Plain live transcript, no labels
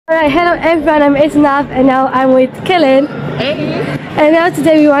Alright, hello everyone, I'm Asenav and now I'm with Katelyn. Hey. And now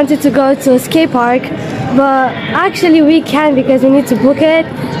today we wanted to go to a skate park, but actually we can't because we need to book it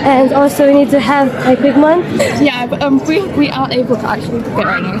and also we need to have a quick month. Yeah, but we aren't able to actually book it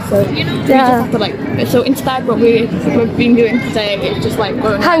right now, so we just Yeah. have to so instead what we've been doing today is just like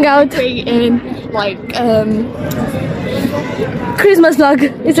going Hang out. creating like Christmas vlog.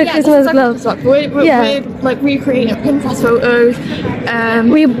 It's a Christmas vlog. We're like recreating Pinterest photos.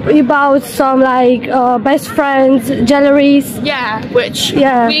 We bought some like best friends jewelries. Yeah, which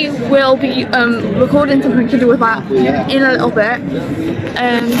Yeah. we will be recording something to do with that in a little bit.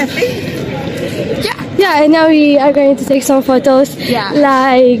 Yeah, and now we are going to take some photos. Yeah.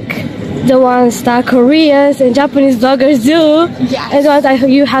 Like the ones that Koreans and Japanese vloggers do. Yes. And what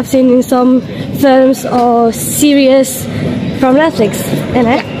you have seen in some films or series from Netflix. And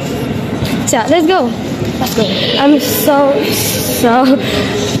so let's go. Let's go. I'm so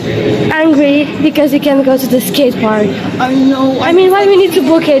angry because we can't go to the skate park. I know. I mean, why we need to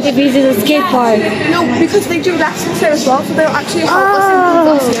book it if it's in a skate park? No, because they do lessons there as well, so they'll actually help us improve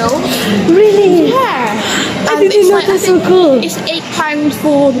our skills. Really? Yeah. I didn't know that's so cool. It's £8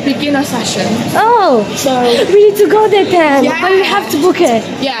 for the beginner session. Oh, So we need to go there then. Yeah. But we have to book it.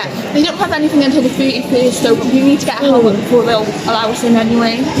 yeah, they don't have anything until the 31st, so we need to get a helmet before they'll allow us in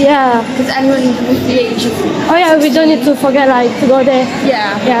anyway. Yeah. Because anyone with the age of Oh yeah, we don't need to forget like to go there.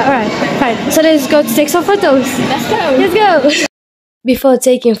 yeah. Yeah, alright, fine. So let's go to take some photos. Let's go. Let's go. Before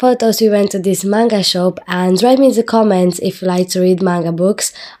taking photos, we went to this manga shop and write me in the comments if you like to read manga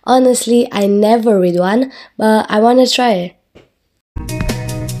books. Honestly, I never read one, but I want to try it.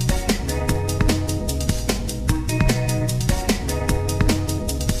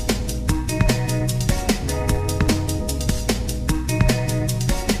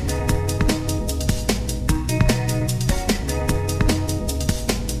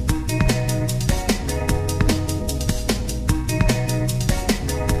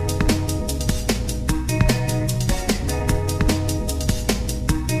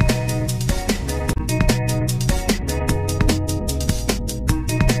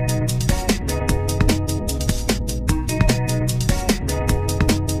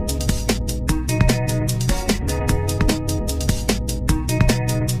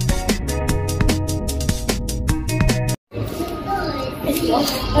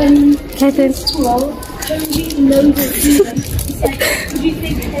 Katelyn.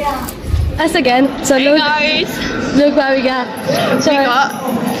 Us again. So Hey guys, look what we got. So we got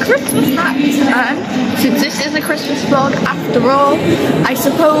Christmas hats, and since this is a Christmas vlog after all, I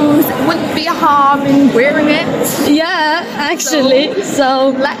suppose it wouldn't be a harm in wearing it. yeah, actually. So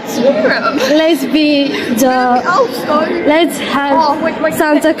Let's wear them. let's be the. Let's have Oh, wait.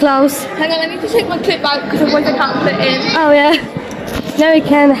 Santa Claus. Hang on, I need to take my clip out because otherwise I can't put it in. Oh yeah. Now we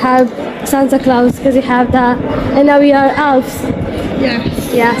can have Santa Claus because we have that, and now we are elves.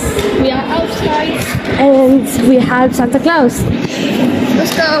 Yes. Yes. We are elves, guys. And we have Santa Claus.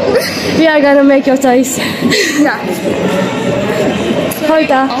 Let's go. We are gonna make your toys. Yeah. Hold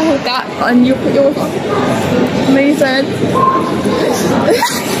that. I'll hold that and you put yours on. Amazing.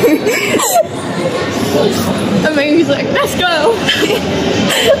 Amazing. Let's go.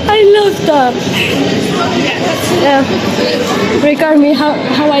 I love that. Yeah. Record me how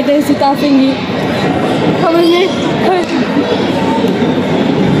I dance with that thingy. Come with me.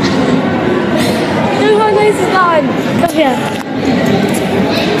 Look how nice it's done. Come here.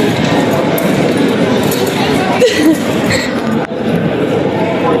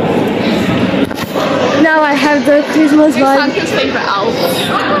 Now I have the Christmas one. Santa's favourite elf.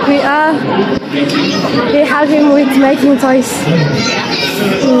 We have him with making toys.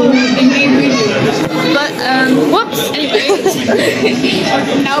 But whoops. Anyways,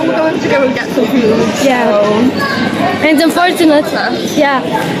 now we're going to go and get some food. Yeah. And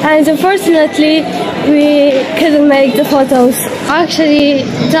unfortunately, we couldn't make the photos. Actually,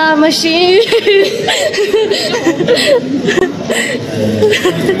 the machine.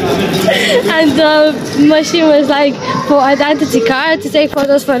 And the machine was like for identity card, to take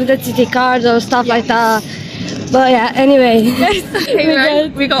photos for identity cards or stuff like that. But yeah, anyway.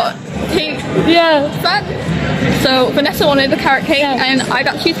 we got cake. Yeah. Fun. So Vanessa wanted the carrot cake and I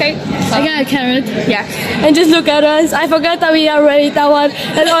got cheesecake. I got a carrot. Yes. And just look at us. I forgot that we already that one.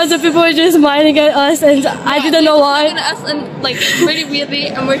 And also people were just smiling at us and I didn't know why. At us and like really weirdly,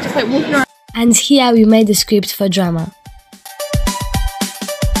 and we're just like walking around. And here we made the script for drama.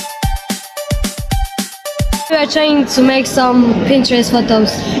 We are trying to make some Pinterest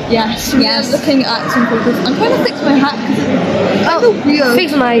photos. Yes, we are looking at some photos. I'm trying to fix my hat because it's weird.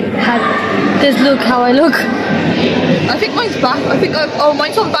 Fix my hat. Just look how I look. I think mine's back. I think oh,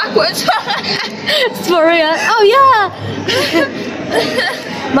 mine's on backwards. It's for real. Oh yeah.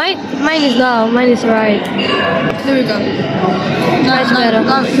 Mine is now. Mine is right. There we go. Much better.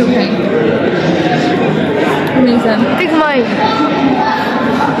 That's okay. Amazing. Fix mine.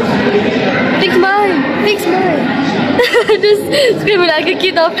 Fix mine. Fix mine. Just screaming like a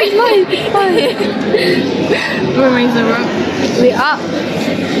kid. Now. Fix mine. Fix mine. We're amazing, bro. We are.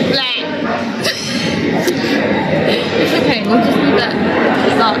 It's okay. We'll just leave it.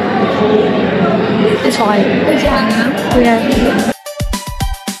 It's not. It's fine. It's fine now. Yeah.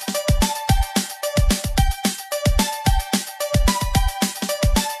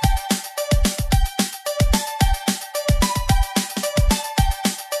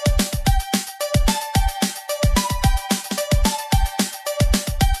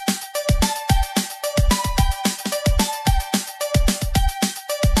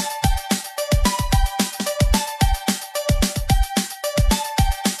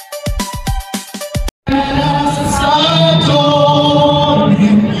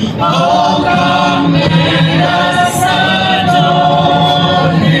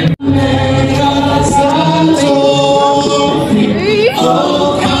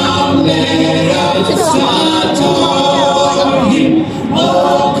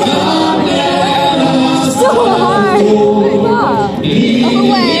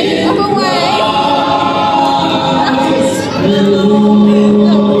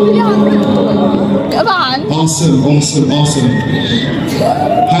 Awesome.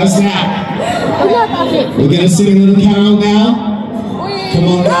 How's that? We're gonna sing a little carol now. Come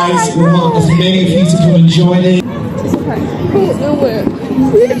on, guys. We want as many of you to come and join in.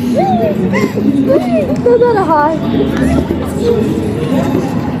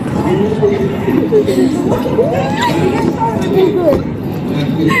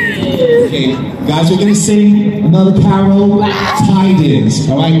 Okay, guys, we're gonna sing another carol, Tidings.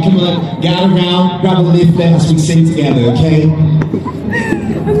 All right, come on, gather around, grab a lift there as we sing together, okay?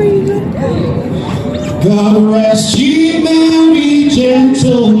 God rest ye merry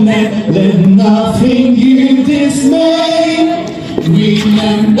gentlemen, let nothing you dismay.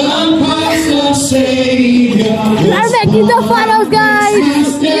 Remember Christ our Savior. I'm making the photos,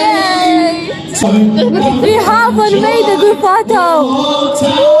 guys! Yay! We haven't made a good photo!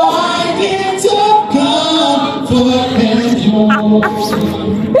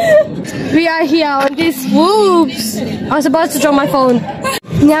 We are here on this whoops! I was about to drop my phone.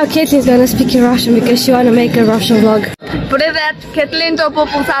 Now Katelyn's gonna speak in Russian because she wanna make a Russian vlog. Привет, Katelyn, добро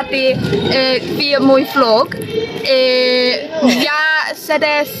пожаловать в мой vlog. Я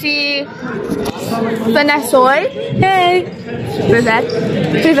здесь Венесуэль. Hey! Привет.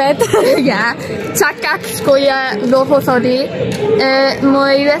 Привет! Ja, tak jak skoja logo sorry.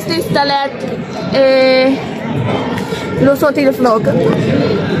 Mój reszty stalet logo till vlog.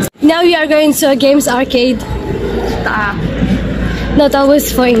 Now we are going to a games arcade. Not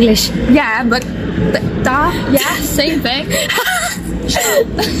always for English. Yeah, but yeah, same thing.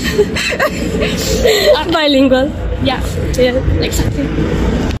 Bilingual. Yeah, exactly.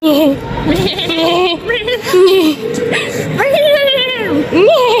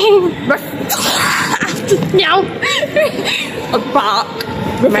 Meow. A bark.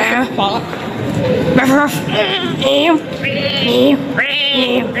 Bark. Bark.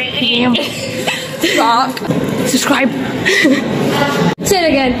 Subscribe. Say it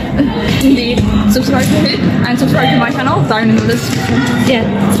again. Indeed. Subscribe to it and subscribe to my channel down in the description. Yeah.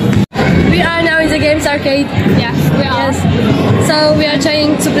 We are now in the games arcade. Yes, we are. Yes. So we are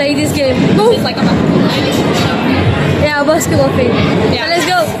trying to play this game. This is like a basketball thing. Yeah, basketball thing. Yeah. So let's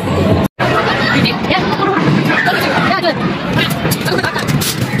go.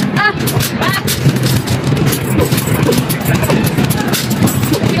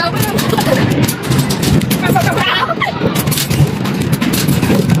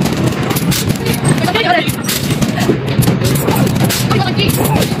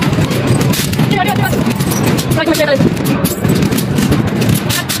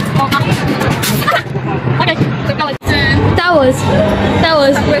 That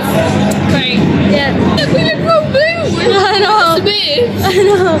was Great. yeah. Look, we look real blue. I know. I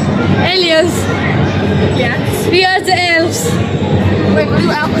know. Aliens. Yes. We are the elves. Wait, we're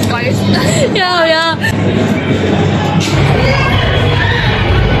the elves, guys. Yeah.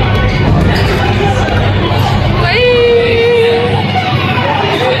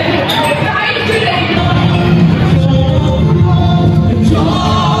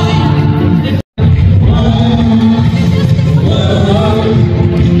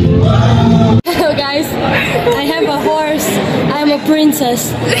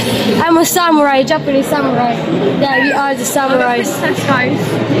 princess. I'm a samurai, Japanese samurai. Yeah, we are the samurais. Princess, guys.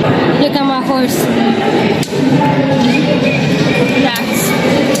 Look at my horse. Yes.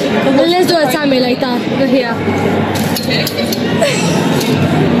 Let's do a Sammy like that. Go here.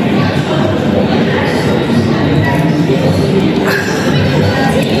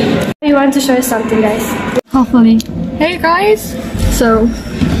 You want to show us something, guys? Hopefully. Hey guys. So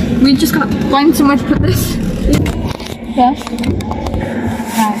we just got to find somewhere to put this. Yes.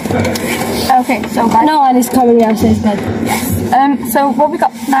 Right. Okay, so guys. No one is coming downstairs, but so what we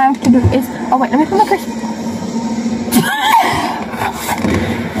got now to do is, oh wait, let me put my Christmas.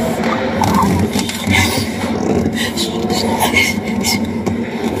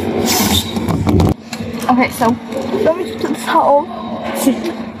 Okay, so let me just put this home.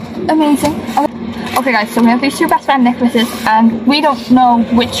 Amazing. Okay guys, so we have these two best friend necklaces and we don't know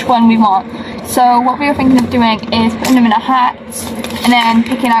which one we want. So what we were thinking of doing is putting them in a hat and then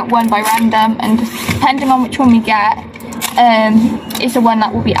picking out one by random, and just depending on which one we get is the one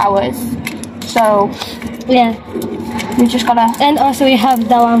that will be ours. So yeah, we just gotta, and also we have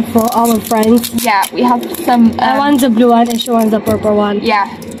that one for our friends. yeah, we have some I want the blue one and she wants the purple one. yeah,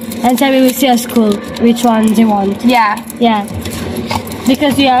 And then we will see at school which one they want. yeah. Yeah,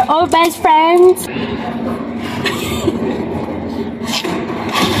 because we are all best friends.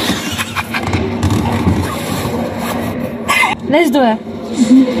 Let's do it.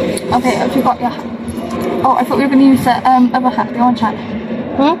 Okay, have you got your hat? Oh, I thought we were going to use the other hat, the orange hat.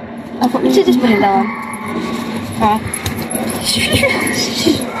 Hmm? I thought We should just put it down. Alright.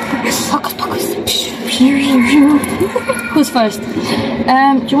 Focus, focus. Who's first? Do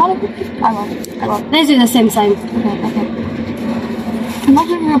you want to pick? I will. Let's do the same sign. Okay, okay.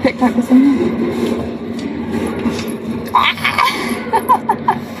 Imagine if we were picked out the same.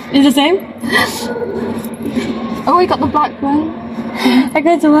 Is the same? Oh, we got the black one. I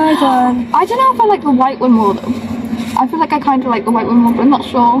got the white one. I don't know if I like the white one more though. I feel like I kind of like the white one more, but I'm not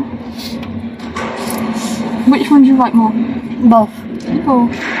sure. Which one do you like more? Both. Oh.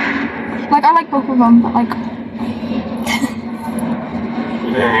 Like, I like both of them, but like...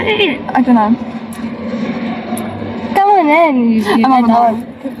 I don't know. Come on in. You I'm get on that one.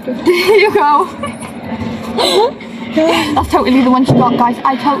 There you go. That's totally the one she got, guys.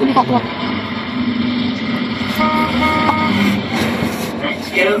 I totally got the one.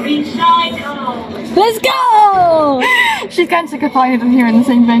 Let's go! She's getting sick of tired of hearing the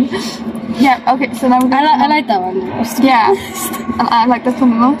same thing. Yeah, okay, so now we're gonna... I like that one the most. Yeah, and I like this one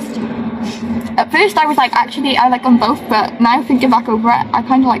the most. At first I was like, actually I like them both, but now thinking back over it, I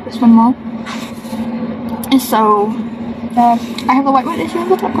kind of like this one more. And so, I have the white one, this one,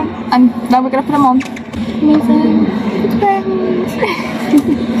 the black one, and now we're gonna put them on. Amazing. Good friends.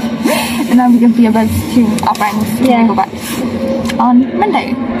 And now we're gonna be about to our friends when we go back on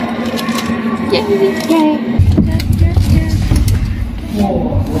Monday. Yay! Yay!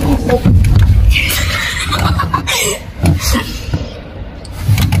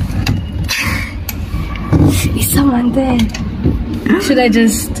 Is someone there? Should I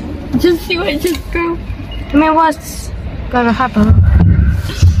just see what it just go? I mean, what's gonna happen?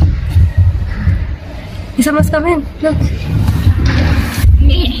 Is someone's coming? Look.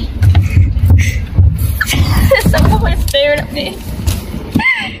 Someone was staring at me.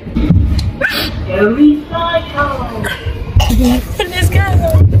 Let's go.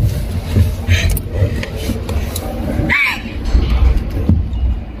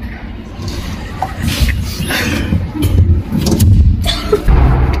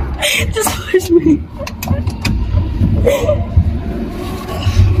 Just push me.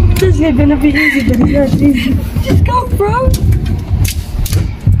 This is gonna be easy, but it's not easy. Just go, bro.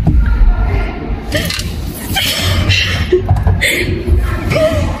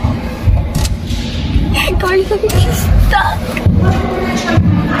 Guys, I think she's stuck.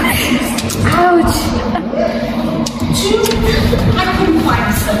 Ouch. I couldn't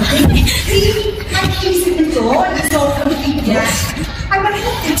find something. See, my key's in the door and it's all complete. Yes. I went,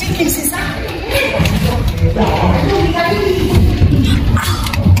 what the ridiculous is that?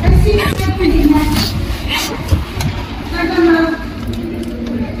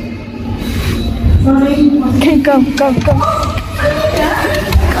 Okay, go.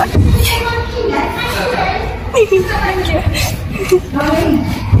 Thank you.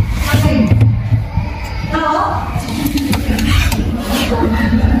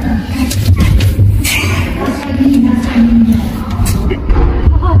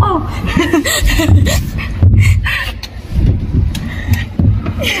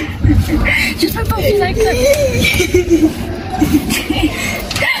 Just my puppy like that.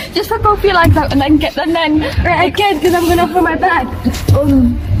 Just put both your legs out and then Right, I can't because I'm gonna open my bag.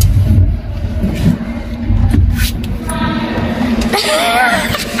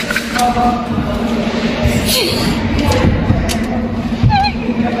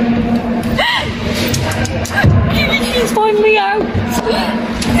 He's finally out.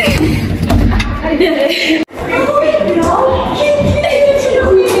 I did it.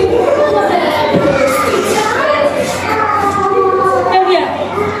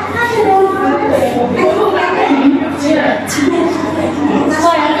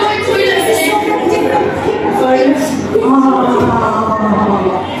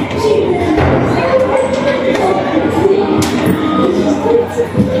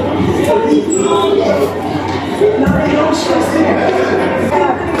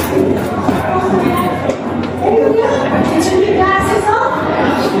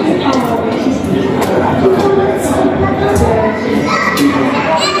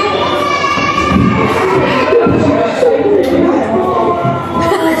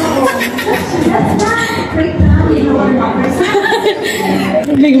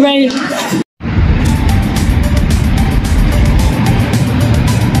 Big rain.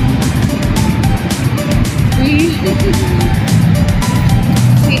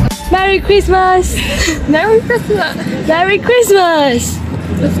 Merry Christmas! Merry Christmas! Merry Christmas!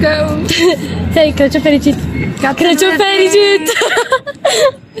 Let's go! Say, Crăciun fericit! Crăciun fericit!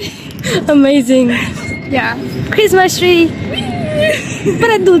 Amazing! Yeah. Christmas tree!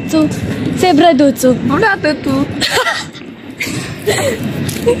 Brăduțu! Say brăduțu! Brăduțu!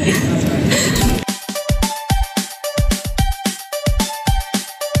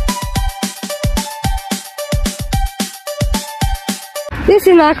 This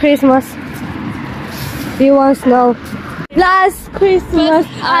is not Christmas. You won't know. Last Christmas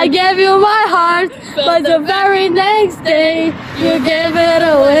I gave you my heart, but the very next day you gave it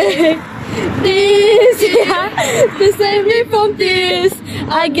away. This year, to save me from this,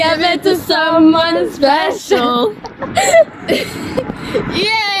 I gave it to someone special.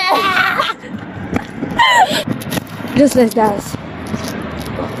 Yeah! Just let's dance.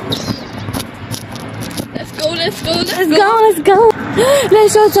 Let's go, let's go, let's Let's go, let's go.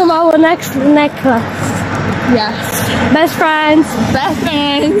 Let's show some of our next necklace. Yes. Best friends. Best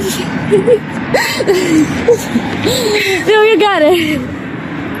friends. So you got it.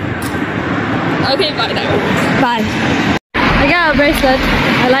 Okay, bye now. Bye. I got a bracelet.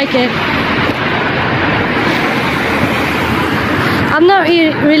 I like it. I'm not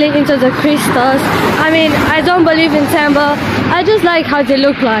really into the crystals. I mean, I don't believe in them, but I just like how they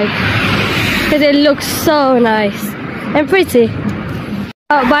look like. They look so nice and pretty.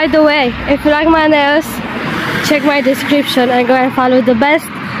 Oh, by the way, if you like my nails, check my description and go and follow the best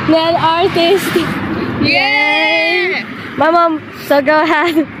nail artist. Yeah! My mom, so go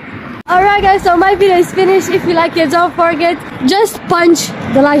ahead. Alright guys, so my video is finished. If you like it, don't forget, just punch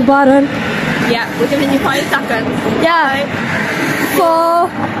the like button. Yeah, we're giving you 5 seconds. Yeah. 4,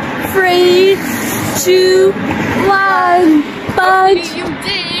 3, 2, 1, punch. You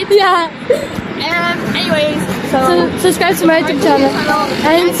did! Yeah. Anyways, so subscribe to my YouTube channel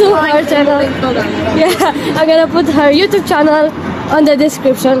and to her channel. Yeah, I'm gonna put her YouTube channel on the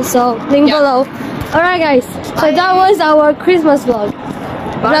description, so link below. Alright guys, so that was our Christmas vlog.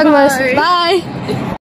 Vlogmas. Bye!